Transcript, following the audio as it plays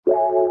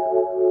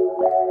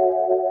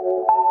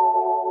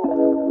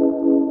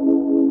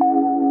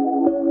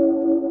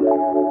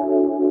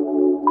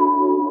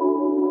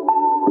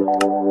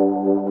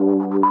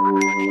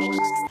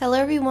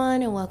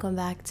everyone, and welcome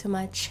back to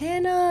my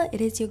channel.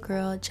 It is your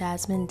girl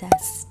Jasmine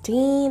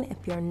Destine.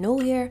 If you're new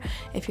here,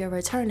 if you're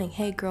returning,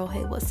 hey girl,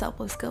 hey, what's up,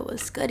 what's good,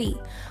 what's goody?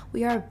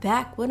 We are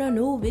back with a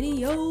new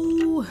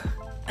video.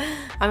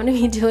 I'm gonna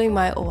be doing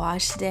my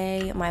wash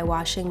day, my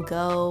wash and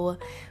go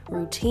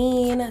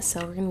routine. So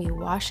we're gonna be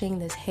washing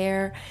this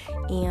hair,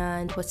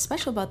 and what's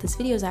special about this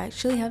video is I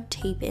actually have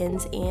tape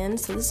ends in.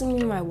 So this is gonna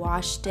be my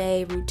wash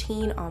day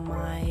routine on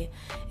my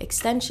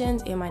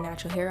extensions and my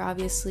natural hair.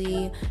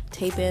 Obviously,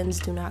 tape ends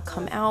do not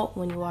come out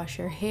when you wash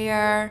your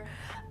hair.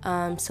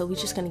 So we're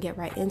just gonna get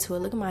right into it.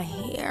 Look at my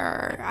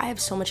hair. I have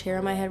so much hair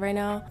on my head right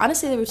now.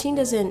 Honestly, the routine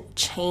doesn't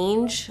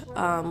change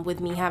with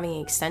me having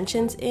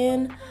extensions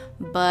in,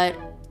 but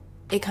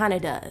it kind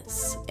of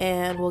does,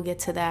 and we'll get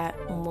to that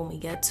when we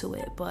get to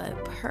it. But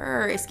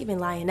it's giving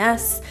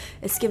lioness,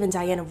 it's giving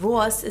Diana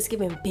Ross, it's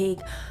giving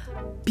big,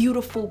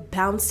 beautiful,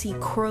 bouncy,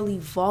 curly,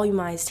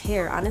 volumized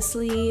hair.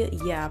 Honestly,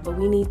 yeah, but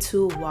we need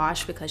to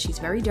wash because she's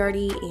very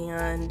dirty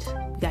and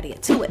we gotta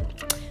get to it.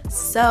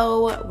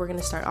 So we're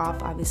gonna start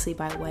off obviously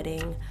by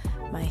wetting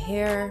my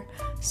hair.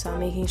 So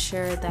I'm making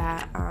sure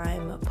that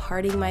I'm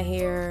parting my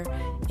hair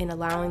and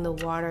allowing the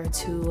water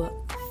to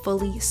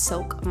fully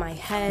soak my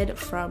head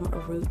from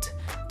root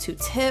to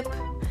tip,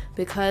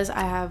 because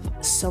I have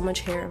so much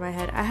hair in my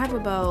head. I have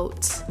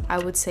about, I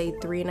would say,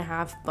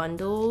 3.5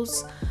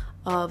 bundles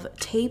of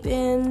tape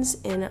ends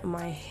in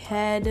my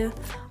head.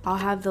 I'll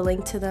have the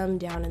link to them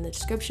down in the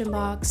description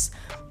box,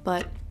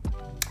 but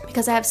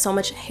because I have so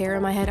much hair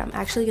in my head, I'm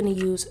actually going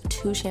to use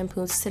 2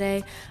 shampoos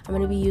today. I'm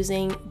going to be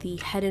using the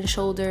Head and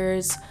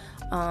Shoulders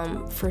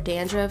for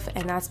dandruff,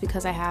 and that's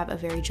because I have a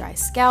very dry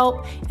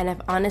scalp, and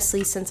I've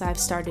honestly, since I've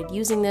started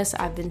using this,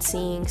 I've been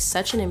seeing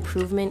such an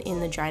improvement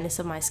in the dryness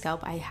of my scalp.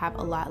 I have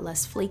a lot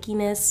less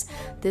flakiness.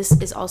 This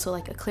is also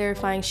like a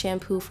clarifying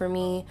shampoo for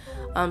me,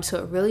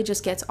 so it really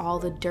just gets all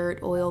the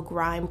dirt, oil,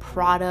 grime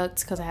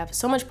products, because I have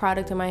so much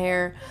product in my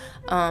hair,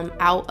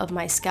 out of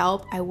my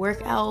scalp. I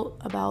work out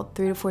about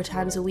 3 to 4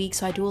 times a week,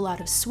 so I do a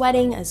lot of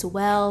sweating as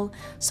well.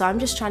 So I'm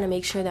just trying to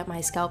make sure that my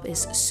scalp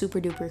is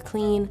super duper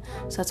clean.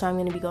 So that's why I'm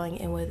going to be going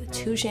in with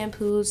 2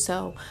 shampoos.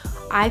 So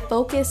I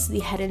focus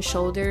the Head and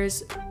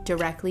Shoulders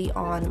directly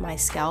on my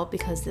scalp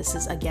because this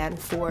is, again,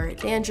 for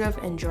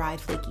dandruff and dry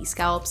flaky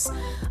scalps.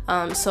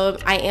 So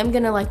I am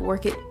gonna like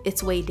work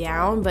its way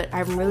down, but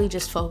I'm really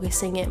just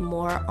focusing it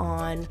more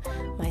on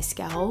my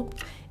scalp.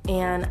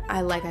 And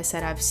like I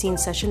said, I've seen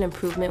such an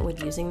improvement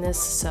with using this,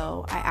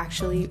 so I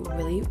actually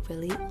really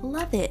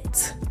love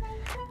it.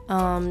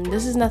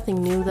 This is nothing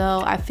new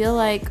though. I feel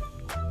like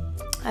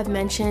I've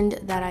mentioned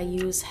that I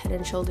use Head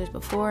and Shoulders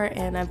before,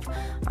 and I've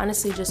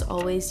honestly just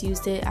always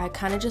used it. I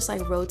kind of just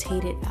like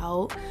rotate it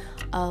out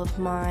of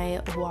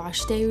my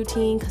wash day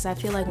routine because I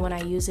feel like when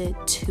I use it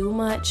too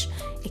much,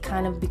 it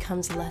kind of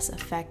becomes less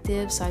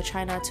effective. So I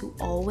try not to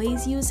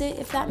always use it,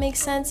 if that makes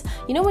sense.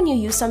 You know, when you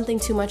use something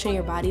too much and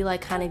your body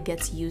like kind of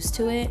gets used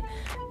to it?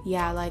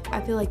 Yeah, like I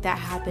feel like that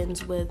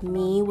happens with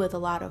me with a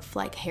lot of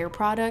like hair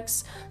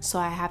products. So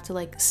I have to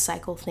like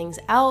cycle things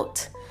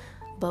out.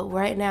 But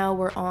right now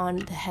we're on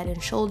the Head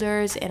and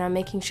Shoulders, and I'm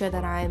making sure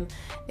that I'm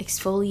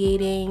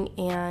exfoliating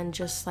and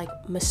just like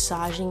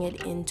massaging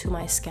it into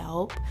my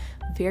scalp.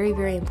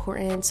 Very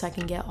important, so I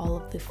can get all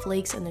of the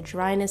flakes and the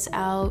dryness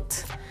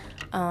out.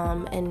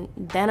 And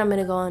then I'm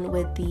gonna go in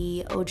with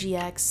the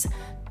OGX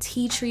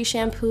Tea Tree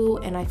shampoo,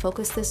 and I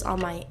focus this on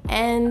my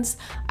ends.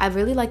 I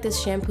really like this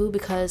shampoo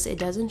because it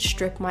doesn't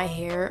strip my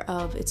hair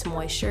of its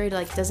moisture. It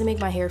like doesn't make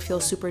my hair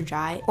feel super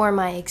dry, or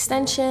my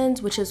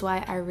extensions, which is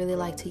why I really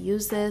like to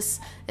use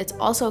this. It's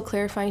also a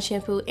clarifying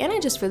shampoo, and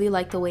I just really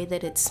like the way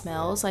that it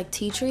smells. Like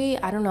tea tree,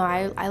 I don't know,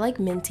 I like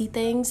minty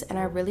things, and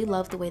I really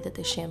love the way that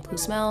this shampoo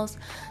smells.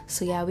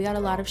 So yeah, we got a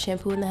lot of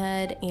shampoo in the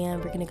head,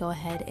 and we're gonna go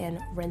ahead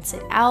and rinse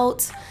it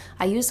out.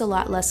 I used a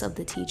lot less of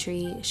the tea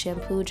tree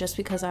shampoo just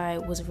because I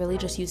was really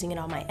just using it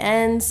on my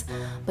ends.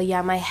 But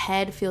yeah, my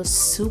head feels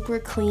super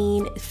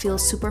clean, it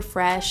feels super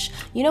fresh.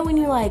 You know when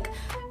you like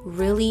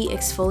really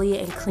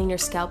exfoliate and clean your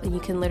scalp and you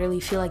can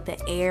literally feel like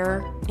the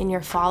air in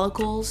your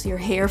follicles, your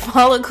hair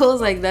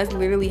follicles? Like that's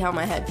literally how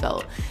my head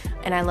felt,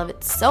 and I love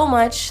it so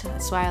much.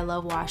 That's why I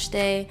love wash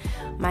day.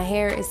 My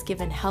hair is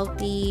given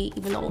healthy,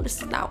 even though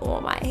this is not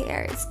all my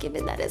hair, it's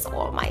given that it's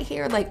all my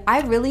hair. Like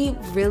I really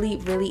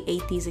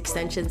ate these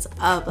extensions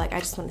up, like I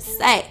just want to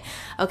say.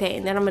 Okay,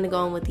 and then I'm gonna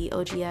go in with the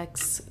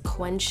OGX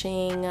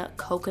Quenching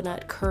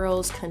Coconut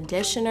Curls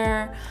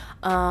Conditioner.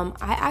 I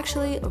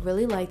actually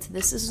really liked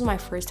this. This is my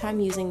first time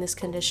using this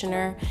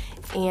conditioner,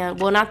 and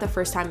well, not the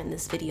first time in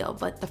this video,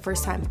 but the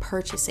first time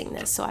purchasing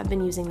this. So I've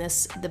been using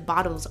this, the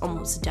bottle's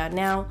almost done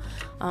now,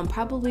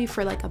 probably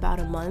for like about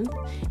a month,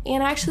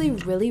 and I actually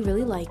really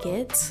like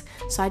it.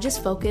 So I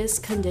just focus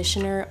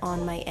conditioner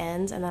on my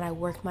ends, and then I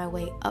work my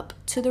way up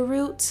to the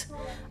root.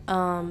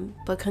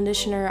 But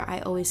conditioner I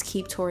always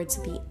keep towards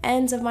the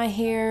ends of my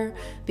hair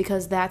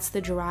because that's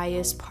the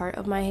driest part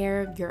of my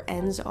hair. Your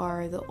ends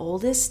are the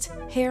oldest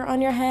hair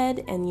on your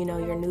head, and you know,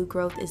 your new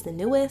growth is the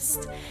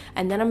newest.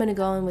 And then I'm gonna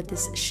go in with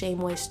this Shea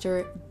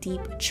Moisture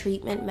Deep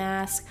Treatment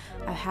Mask.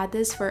 I've had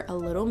this for a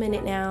little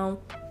minute now,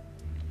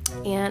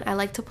 and I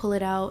like to pull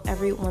it out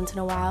every once in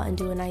a while and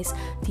do a nice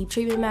deep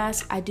treatment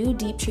mask. I do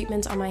deep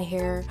treatments on my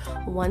hair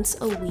once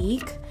a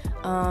week,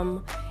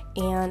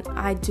 and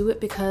I do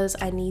it because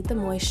I need the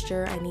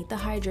moisture, I need the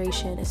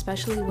hydration,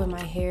 especially when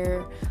my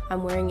hair,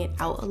 I'm wearing it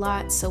out a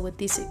lot. So with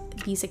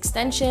these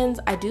extensions,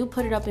 I do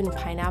put it up in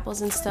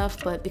pineapples and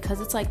stuff, but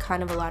because it's like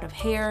kind of a lot of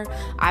hair,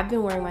 I've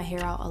been wearing my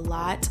hair out a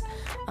lot.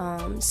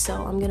 So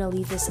I'm gonna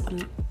leave this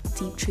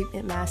deep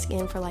treatment mask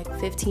in for like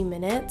 15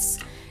 minutes,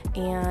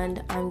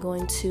 and I'm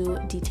going to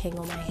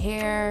detangle my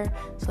hair.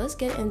 So let's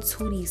get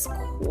into these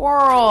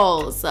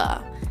curls.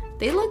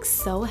 They look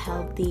so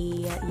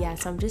healthy.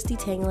 Yes, I'm just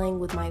detangling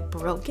with my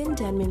broken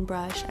Denman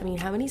brush. I mean,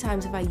 how many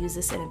times have I used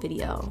this in a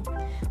video?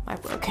 My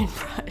broken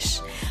brush.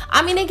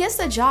 I mean, it gets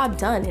the job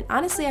done. And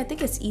honestly, I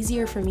think it's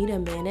easier for me to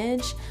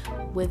manage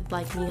with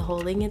like me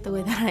holding it the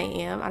way that I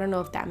am. I don't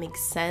know if that makes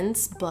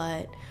sense,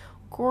 but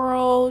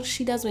girl,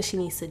 she does what she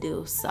needs to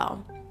do.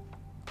 So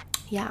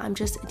yeah, I'm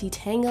just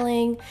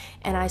detangling,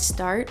 and I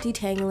start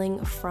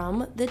detangling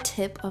from the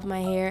tip of my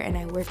hair and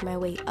I work my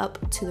way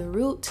up to the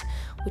root,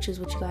 which is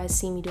what you guys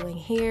see me doing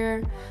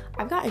here.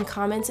 I've gotten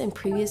comments in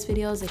previous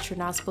videos that you're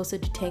not supposed to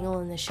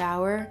detangle in the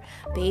shower.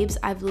 Babes,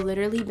 I've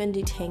literally been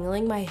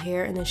detangling my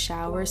hair in the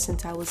shower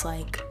since I was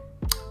like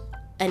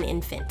an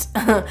infant.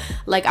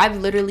 Like, I've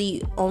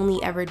literally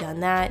only ever done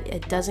that.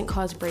 It doesn't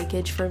cause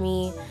breakage for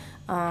me.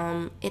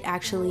 It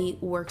actually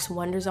works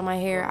wonders on my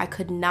hair. I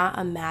could not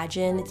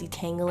imagine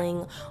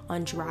detangling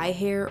on dry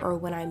hair or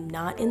when I'm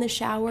not in the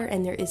shower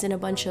and there isn't a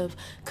bunch of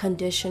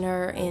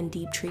conditioner and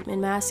deep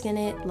treatment mask in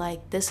it.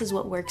 Like, this is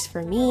what works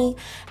for me,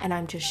 and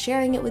I'm just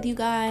sharing it with you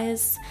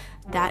guys.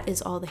 That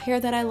is all the hair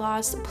that I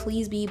lost.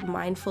 Please be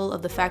mindful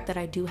of the fact that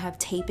I do have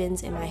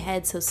tape-ins in my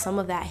head, so some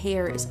of that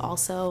hair is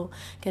also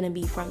gonna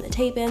be from the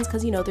tape-ins,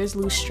 because you know there's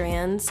loose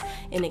strands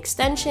in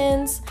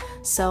extensions.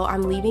 So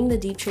I'm leaving the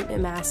deep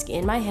treatment mask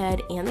in my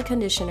head and the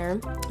conditioner.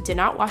 Did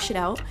not wash it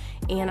out,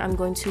 and I'm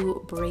going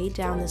to braid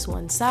down this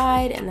one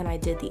side, and then I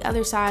did the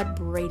other side,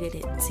 braided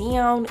it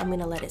down. I'm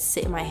gonna let it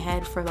sit in my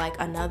head for like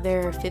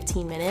another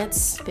 15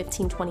 minutes,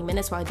 15-20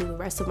 minutes while I do the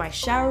rest of my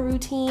shower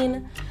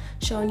routine,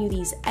 showing you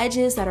these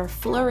edges that are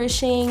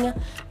flourishing,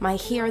 my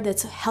hair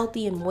that's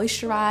healthy and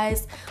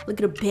moisturized.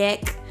 Look at the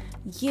back.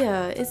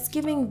 Yeah, it's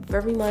giving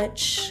very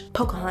much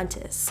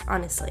Pocahontas,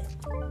 honestly.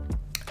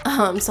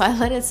 So I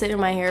let it sit in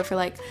my hair for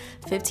like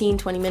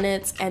 15-20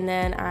 minutes, and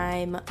then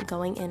I'm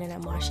going in and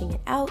I'm washing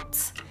it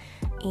out,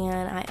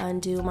 and I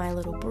undo my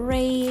little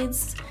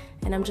braids,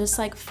 and I'm just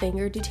like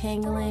finger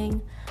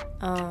detangling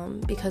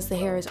because the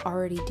hair is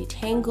already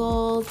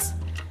detangled.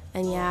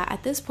 And yeah,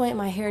 at this point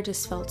my hair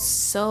just felt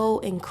so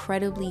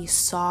incredibly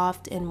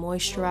soft and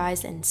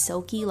moisturized and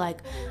silky. Like,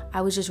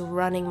 I was just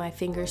running my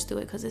fingers through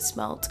it because it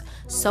smelled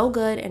so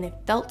good and it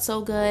felt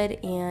so good,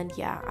 and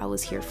yeah, I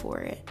was here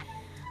for it.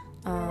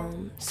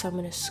 So I'm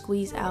gonna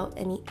squeeze out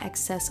any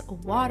excess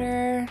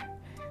water.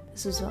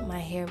 This is what my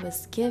hair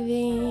was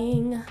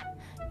giving.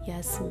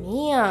 Yes,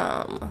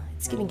 ma'am.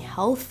 It's giving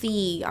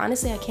healthy.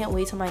 Honestly, I can't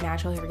wait till my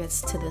natural hair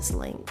gets to this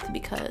length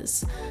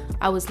because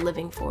I was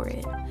living for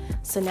it.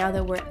 So now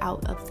that we're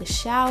out of the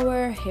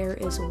shower, hair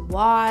is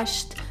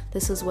washed.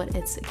 This is what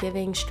it's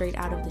giving straight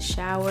out of the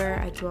shower.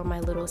 I threw on my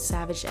little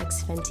Savage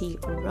X Fenty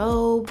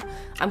robe.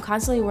 I'm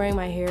constantly wearing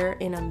my hair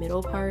in a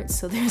middle part,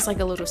 so there's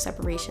like a little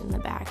separation in the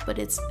back, but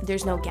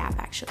there's no gap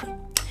actually.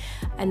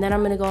 And then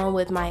I'm gonna go on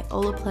with my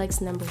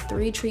Olaplex No.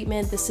 3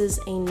 treatment. This is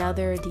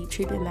another deep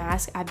treatment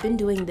mask. I've been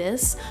doing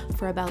this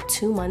for about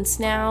 2 months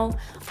now,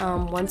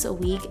 once a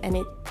week, and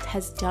it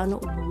has done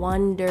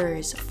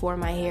wonders for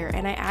my hair.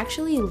 And I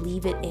actually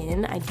leave it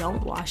in. I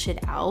don't wash it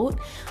out.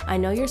 I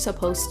know you're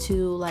supposed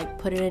to like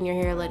put it in your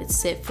hair, let it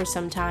sit for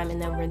some time,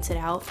 and then rinse it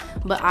out,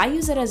 but I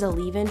use it as a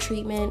leave-in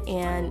treatment,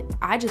 and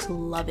I just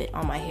love it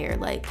on my hair.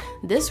 Like,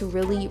 this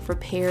really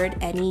repaired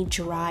any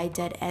dry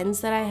dead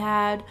ends that I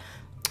had.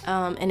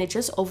 And it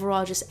just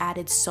overall just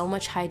added so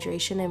much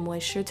hydration and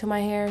moisture to my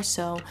hair.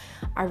 So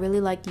I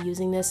really like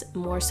using this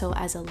more so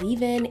as a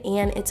leave-in,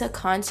 and it's a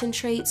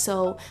concentrate,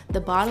 so the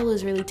bottle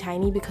is really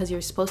tiny because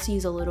you're supposed to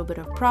use a little bit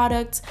of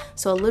product,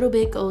 so a little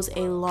bit goes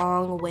a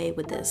long way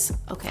with this,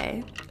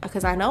 okay?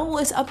 Because I know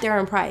it's up there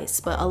in price,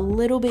 but a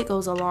little bit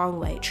goes a long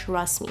way,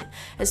 trust me,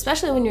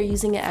 especially when you're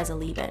using it as a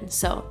leave-in.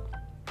 So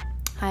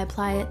I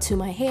apply it to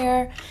my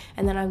hair,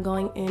 and then I'm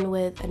going in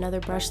with another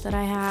brush that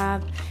I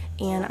have,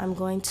 and I'm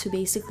going to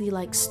basically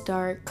like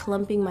start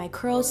clumping my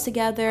curls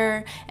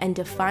together and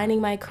defining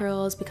my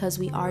curls because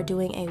we are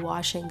doing a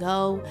wash and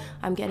go.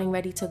 I'm getting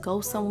ready to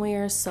go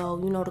somewhere,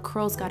 so you know the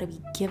curls got to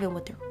be given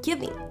what they're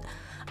giving.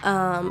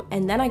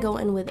 And then I go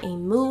in with a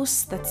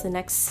mousse. That's the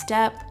next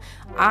step.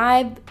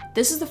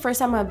 This is the first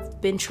time I've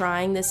been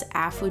trying this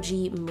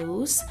Afro-G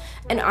mousse,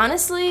 and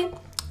honestly,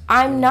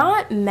 I'm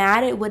not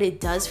mad at what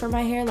it does for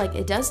my hair. Like,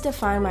 it does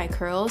define my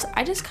curls.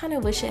 I just kind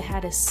of wish it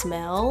had a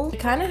smell. It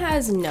kind of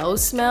has no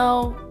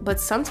smell, but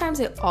sometimes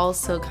it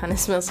also kind of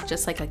smells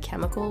just like a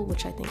chemical,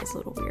 which I think is a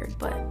little weird.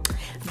 But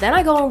then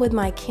I go in with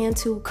my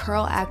Cantu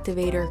Curl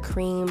Activator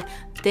Cream.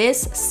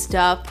 This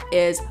stuff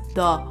is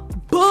the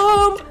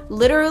bomb.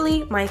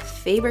 Literally my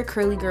favorite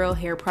curly girl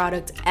hair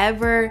product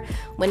ever.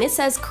 When it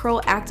says curl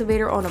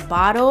activator on a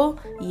bottle,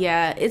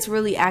 yeah, it's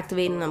really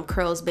activating them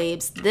curls,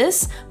 babes.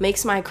 This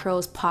makes my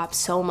curls pop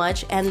so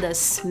much, and the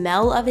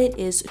smell of it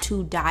is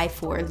to die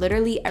for.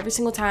 Literally every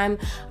single time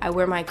I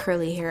wear my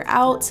curly hair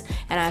out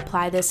and I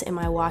apply this in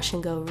my wash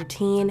and go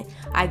routine,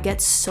 I get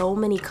so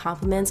many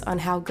compliments on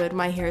how good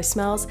my hair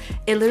smells.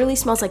 It literally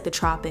smells like the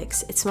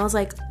tropics. It smells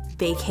like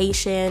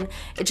vacation.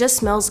 It just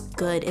smells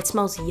good. It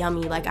smells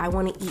yummy. Like I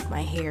want to eat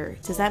my hair.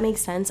 Does that make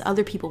sense?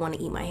 Other people want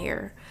to eat my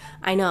hair.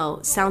 I know,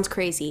 sounds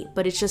crazy,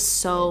 but it's just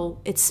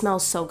so, it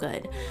smells so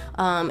good.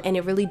 And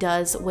it really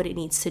does what it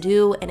needs to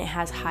do, and it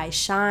has high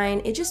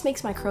shine. It just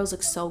makes my curls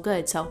look so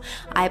good. So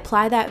I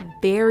apply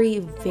that very,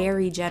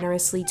 very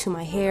generously to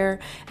my hair,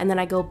 and then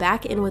I go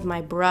back in with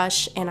my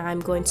brush and I'm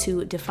going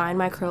to define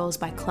my curls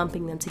by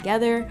clumping them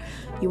together.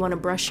 You want to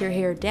brush your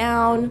hair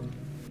down,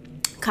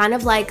 kind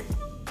of like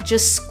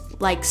just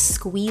like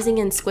squeezing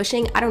and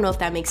squishing. I don't know if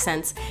that makes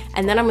sense.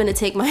 And then I'm gonna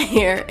take my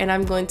hair and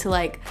I'm going to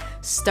like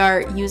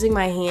start using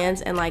my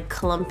hands and like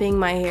clumping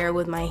my hair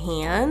with my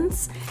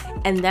hands.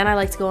 And then I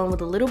like to go in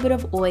with a little bit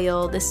of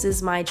oil. This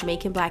is my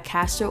Jamaican black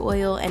castor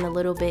oil and a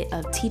little bit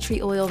of tea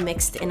tree oil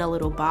mixed in a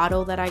little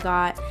bottle that I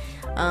got.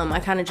 I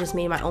kind of just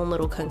made my own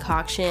little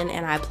concoction,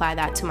 and I apply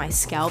that to my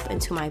scalp and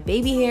to my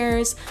baby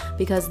hairs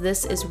because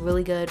this is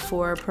really good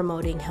for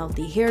promoting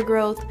healthy hair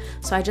growth.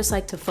 So I just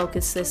like to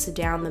focus this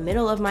down the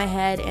middle of my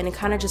head, and it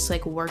kind of just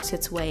like works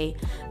its way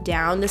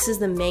down. This is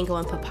the mango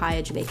and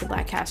papaya Jamaican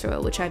black castor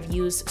oil, which I've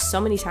used so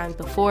many times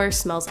before.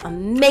 Smells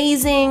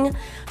amazing.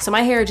 So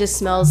my hair just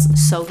smells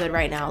so good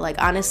right now.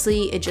 Like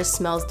honestly, it just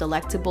smells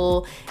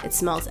delectable. It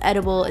smells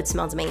edible. It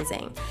smells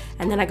amazing.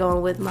 And then I go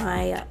in with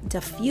my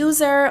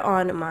diffuser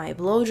on my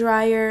blow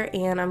dryer,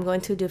 and I'm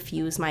going to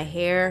diffuse my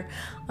hair.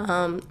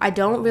 I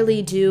don't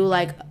really do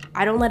like,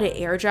 I don't let it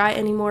air dry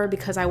anymore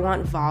because I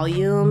want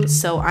volume.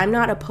 So I'm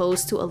not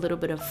opposed to a little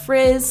bit of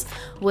frizz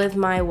with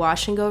my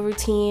wash and go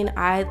routine.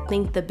 I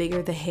think the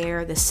bigger the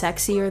hair, the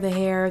sexier the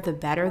hair, the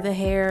better the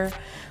hair.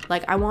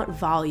 Like I want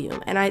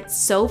volume. And it's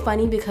so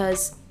funny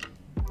because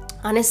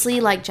honestly,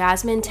 like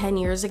Jasmine 10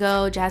 years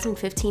ago, Jasmine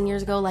 15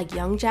 years ago, like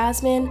young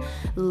Jasmine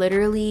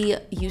literally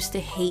used to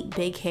hate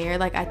big hair.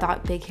 Like I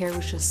thought big hair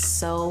was just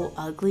so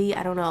ugly.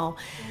 I don't know.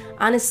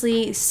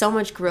 Honestly, so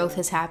much growth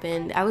has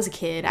happened. I was a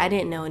kid. I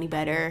didn't know any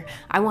better.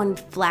 I wanted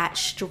flat,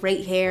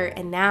 straight hair.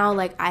 And now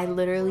like I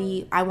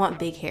want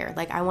big hair.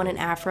 Like I want an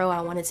afro.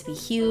 I want it to be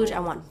huge. I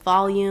want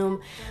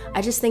volume.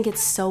 I just think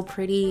it's so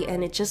pretty,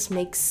 and it just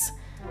makes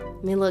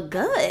me look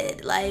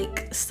good.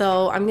 Like,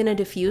 so I'm gonna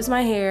diffuse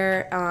my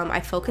hair. I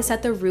focus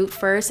at the root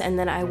first, and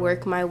then I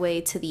work my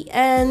way to the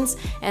ends,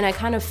 and I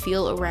kind of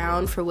feel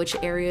around for which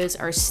areas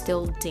are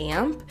still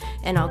damp,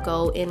 and I'll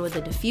go in with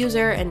a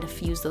diffuser and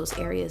diffuse those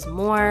areas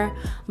more.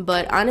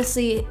 But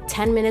honestly,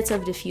 10 minutes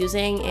of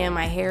diffusing and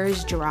my hair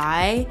is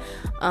dry.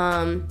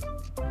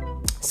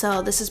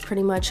 So this is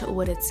pretty much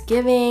what it's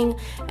giving,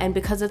 and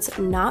because it's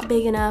not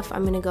big enough,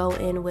 I'm gonna go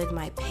in with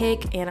my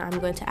pick and I'm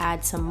going to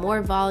add some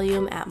more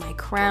volume at my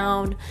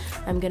crown.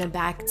 I'm gonna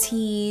back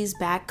tease,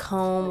 back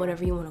comb,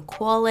 whatever you want to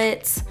call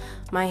it,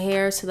 my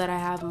hair so that I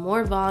have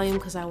more volume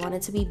because I want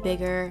it to be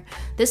bigger.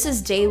 This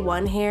is day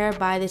 1 hair.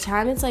 By the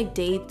time it's like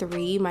day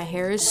 3, my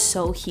hair is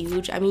so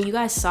huge. I mean, you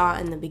guys saw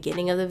in the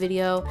beginning of the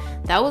video,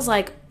 that was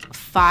like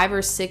 5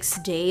 or 6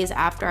 days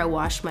after I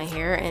washed my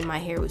hair, and my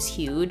hair was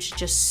huge,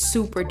 just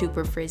super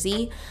duper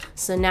frizzy.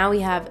 So now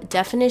we have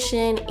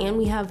definition, and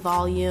we have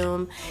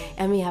volume,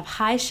 and we have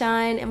high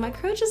shine, and my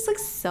curl just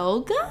looks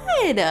so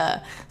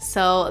good.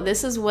 So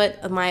this is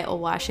what my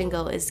wash and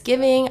go is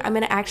giving. I'm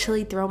gonna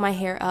actually throw my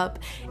hair up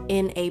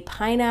in a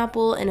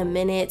pineapple in a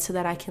minute so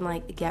that I can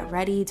like get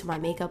ready, do my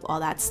makeup, all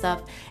that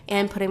stuff.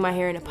 And putting my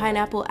hair in a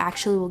pineapple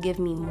actually will give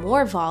me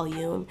more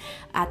volume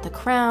at the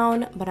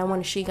crown, but I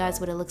want to show you guys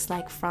what it looks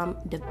like from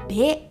the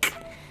back,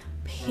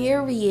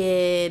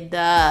 period.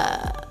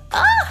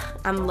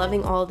 I'm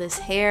loving all this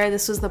hair.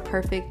 This was the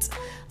perfect,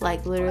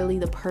 like literally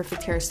the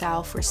perfect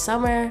hairstyle for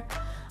summer.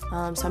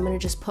 So I'm gonna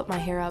just put my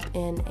hair up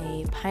in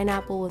a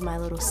pineapple with my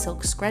little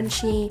silk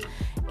scrunchie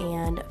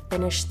and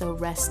finish the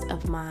rest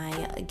of my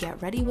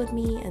get ready with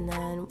me, and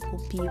then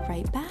we'll be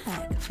right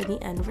back for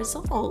the end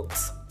result.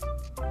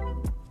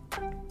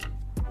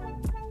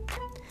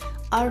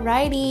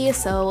 Alrighty,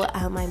 so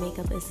my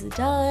makeup is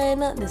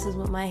done. This is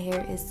what my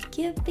hair is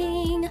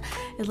giving.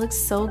 It looks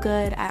so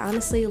good. I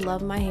honestly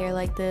love my hair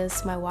like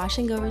this. My wash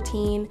and go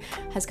routine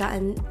has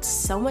gotten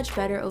so much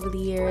better over the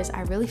years.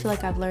 I really feel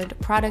like I've learned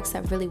products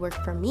that really work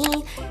for me.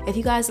 If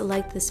you guys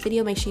like this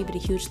video, make sure you put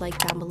a huge like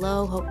down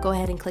below. Go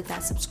ahead and click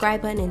that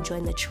subscribe button and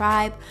join the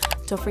tribe.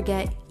 Don't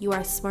forget, you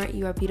are smart,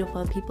 you are beautiful,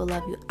 and people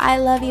love you. I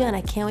love you, and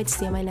I can't wait to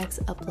see you on my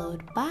next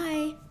upload.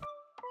 Bye.